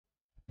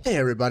Hey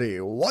everybody,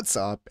 what's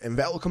up and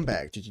welcome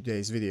back to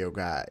today's video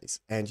guys.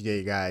 And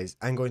today guys,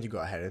 I'm going to go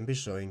ahead and be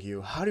showing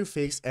you how to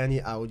fix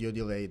any audio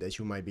delay that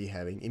you might be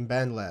having in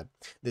Bandlab.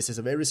 This is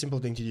a very simple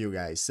thing to do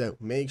guys, so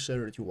make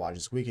sure to watch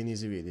this quick and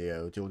easy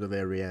video till the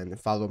very end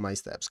and follow my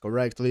steps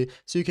correctly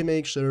so you can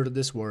make sure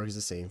this works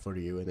the same for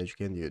you and that you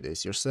can do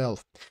this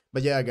yourself.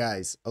 But yeah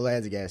guys,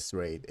 let's get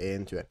straight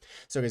into it.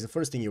 So guys, the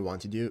first thing you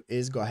want to do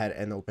is go ahead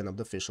and open up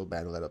the official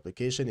Bandlab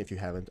application if you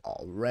haven't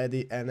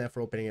already, and after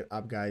opening it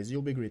up guys,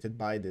 you'll be greeted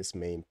by this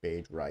main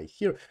page right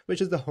here, which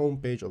is the home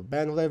page of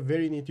Bandlab, where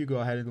you need to go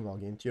ahead and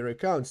log into your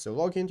account. So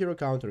log into your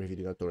account, or if you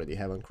do not already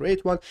have one,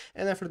 create one,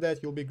 and after that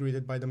you'll be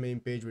greeted by the main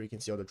page where you can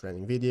see all the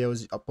trending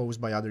videos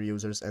posted by other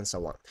users and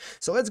so on.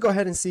 So let's go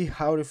ahead and see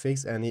how to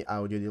fix any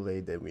audio delay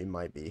that we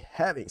might be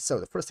having. So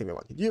the first thing we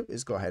want to do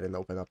is go ahead and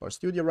open up our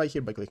studio right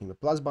here by clicking the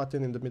plus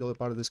button in the middle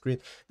part of the screen.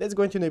 That's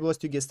going to enable us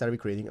to get started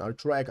creating our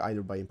track,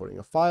 either by importing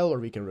a file or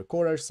we can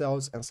record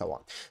ourselves and so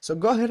on. So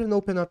go ahead and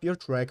open up your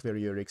track where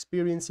you're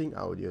experiencing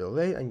audio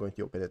delay. I'm going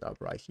to open it up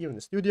right here in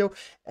the studio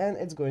and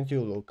it's going to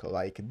look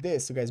like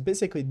this. So guys,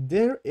 basically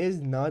there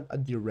is not a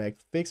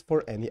direct fix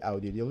for any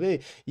audio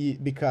delay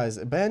because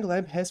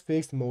Bandlab has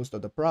fixed most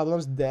of the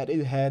problems that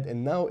it had,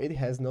 and now it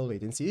has no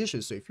latency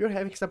issues. So if you're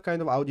having some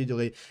kind of audio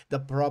delay, the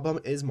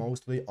problem is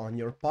mostly on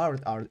your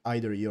part,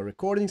 either your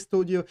recording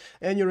studio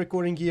and your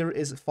recording gear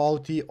is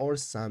faulty or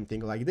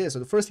something like this. So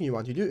the first thing you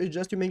want to do is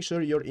just to make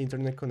sure your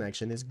internet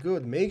connection is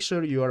good. Make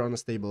sure you are on a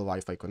stable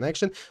Wi-Fi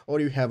connection,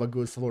 or you have a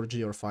good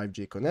 4G or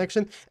 5G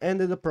connection, and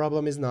that the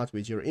problem is not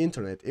with your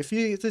internet. If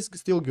it is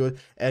still good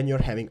and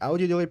you're having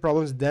audio delay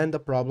problems, then the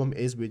problem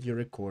is with your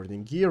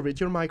recording gear,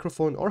 with your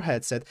microphone or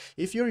headset.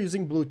 If you're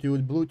using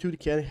Bluetooth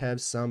can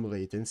have some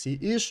latency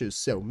issues,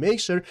 so make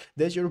sure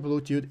that your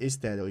Bluetooth is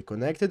steadily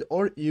connected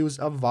or use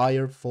a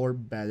wire for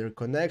better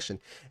connection.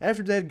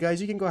 After that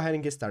guys, you can go ahead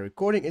and get started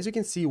recording. As you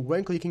can see,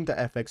 when clicking the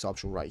FX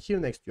option right here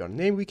next to your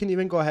name, we can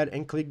even go ahead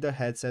and click the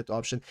headset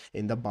option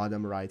in the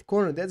bottom right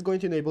corner. That's going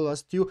to enable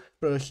us to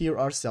hear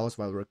ourselves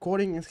while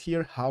recording and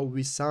hear how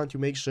we sound, to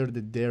make sure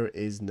that there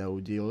is no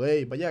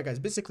delay. But yeah guys,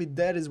 basically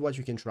that is what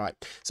you can try.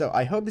 So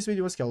I hope this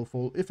video was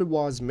helpful. If it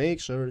was, make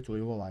sure to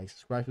leave a like,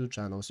 subscribe to the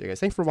channel. So you guys,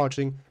 thanks for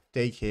watching,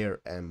 take care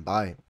and bye.